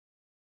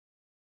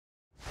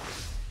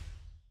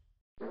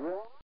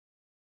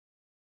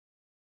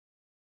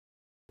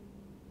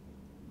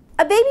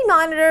A baby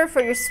monitor for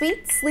your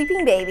sweet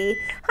sleeping baby.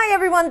 Hi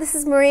everyone, this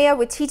is Maria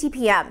with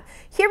TTPM.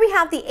 Here we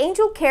have the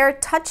Angelcare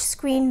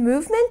touchscreen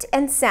movement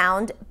and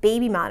sound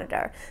baby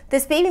monitor.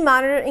 This baby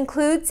monitor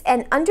includes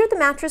an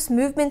under-the-mattress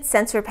movement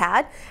sensor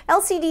pad,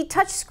 LCD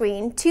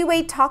touchscreen,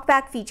 two-way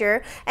talkback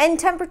feature, and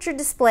temperature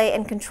display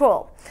and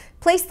control.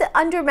 Place the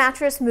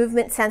under-mattress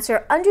movement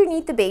sensor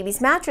underneath the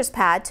baby's mattress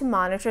pad to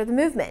monitor the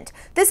movement.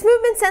 This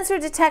movement sensor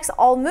detects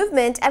all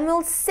movement and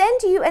will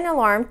send you an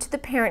alarm to the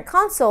parent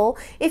console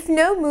if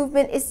no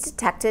movement is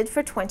detected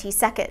for 20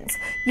 seconds.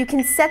 You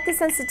can set the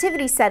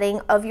sensitivity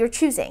setting of your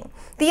choosing.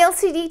 The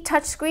LCD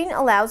touchscreen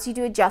allows you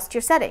to adjust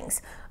your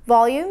settings.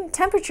 Volume,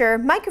 temperature,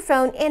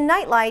 microphone, and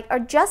nightlight are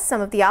just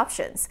some of the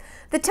options.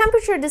 The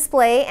temperature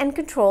display and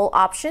control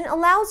option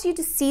allows you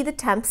to see the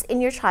temps in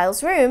your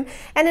child's room,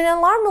 and an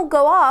alarm will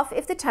go off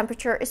if the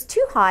temperature is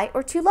too high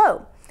or too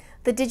low.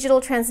 The digital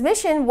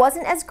transmission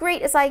wasn't as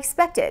great as I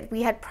expected.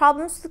 We had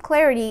problems with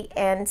clarity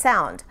and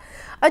sound.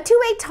 A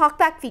two-way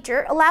talkback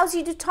feature allows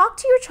you to talk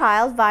to your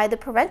child via the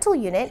parental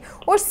unit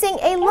or sing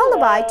a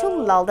lullaby to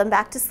lull them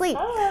back to sleep.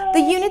 The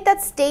unit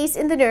that stays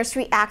in the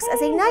nursery acts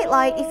as a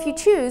nightlight if you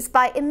choose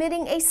by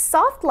emitting a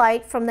soft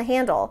light from the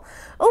handle.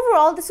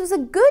 Overall, this was a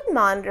good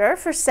monitor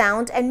for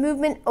sound and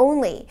movement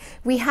only.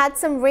 We had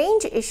some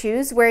range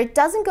issues where it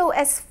doesn't go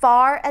as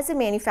far as the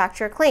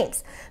manufacturer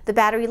claims. The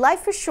battery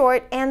life was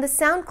short and the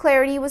sound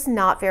clarity was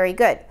not very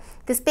good.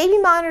 This baby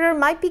monitor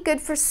might be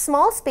good for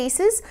small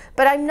spaces,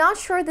 but I'm not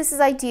sure this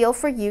is ideal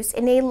for use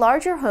in a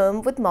larger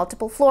home with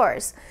multiple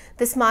floors.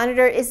 This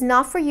monitor is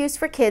not for use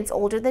for kids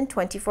older than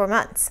 24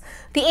 months.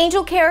 The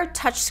Angelcare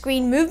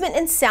touchscreen movement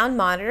and sound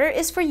monitor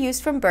is for use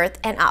from birth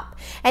and up.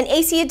 An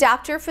AC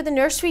adapter for the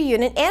nursery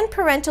unit and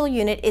parental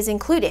unit is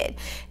included.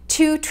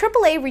 Two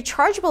AAA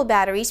rechargeable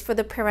batteries for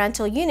the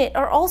parental unit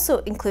are also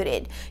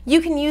included. You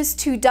can use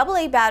two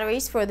AA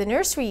batteries for the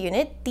nursery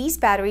unit. These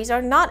batteries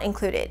are not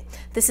included.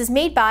 This is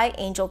made by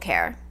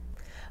Angelcare.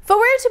 For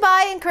where to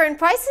buy and current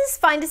prices,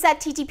 find us at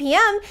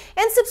TTPM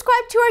and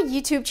subscribe to our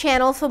YouTube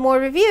channel for more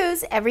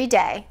reviews every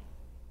day.